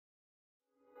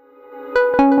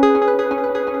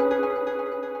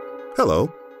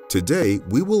Hello. Today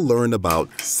we will learn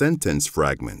about sentence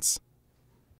fragments.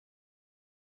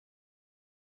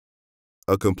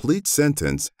 A complete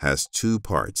sentence has two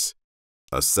parts,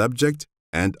 a subject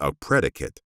and a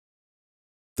predicate.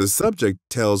 The subject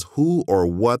tells who or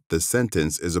what the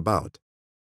sentence is about.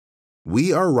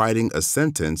 We are writing a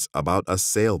sentence about a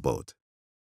sailboat.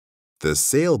 The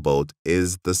sailboat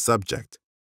is the subject.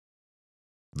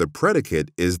 The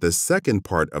predicate is the second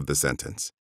part of the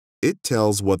sentence. It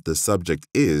tells what the subject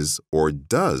is or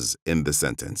does in the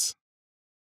sentence.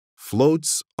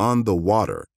 Floats on the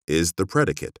water is the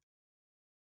predicate.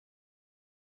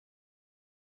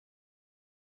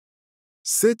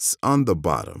 Sits on the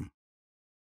bottom.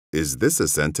 Is this a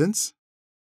sentence?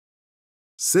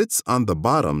 Sits on the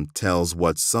bottom tells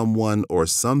what someone or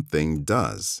something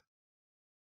does.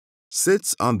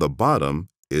 Sits on the bottom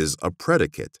is a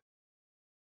predicate.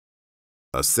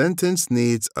 A sentence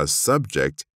needs a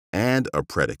subject and a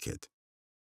predicate.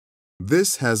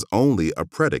 This has only a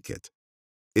predicate.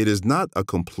 It is not a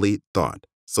complete thought,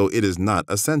 so it is not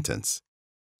a sentence.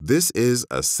 This is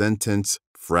a sentence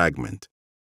fragment.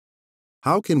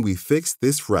 How can we fix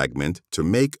this fragment to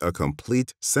make a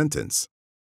complete sentence?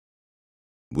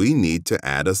 We need to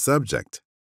add a subject.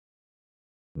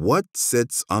 What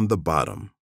sits on the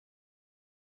bottom?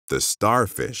 The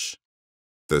starfish.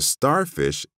 The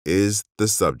starfish is the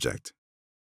subject.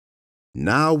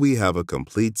 Now we have a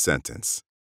complete sentence.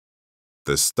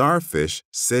 The starfish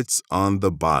sits on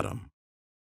the bottom.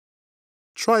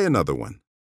 Try another one.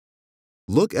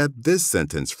 Look at this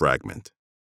sentence fragment.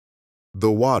 The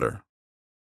water.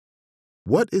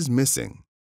 What is missing?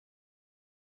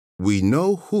 We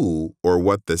know who or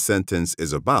what the sentence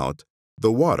is about,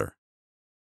 the water.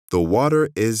 The water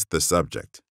is the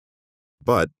subject.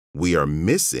 But we are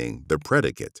missing the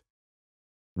predicate.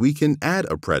 We can add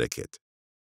a predicate.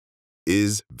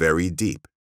 Is very deep.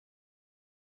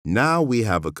 Now we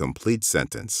have a complete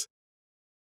sentence.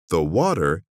 The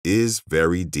water is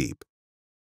very deep.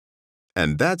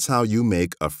 And that's how you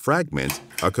make a fragment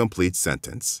a complete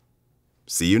sentence.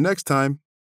 See you next time.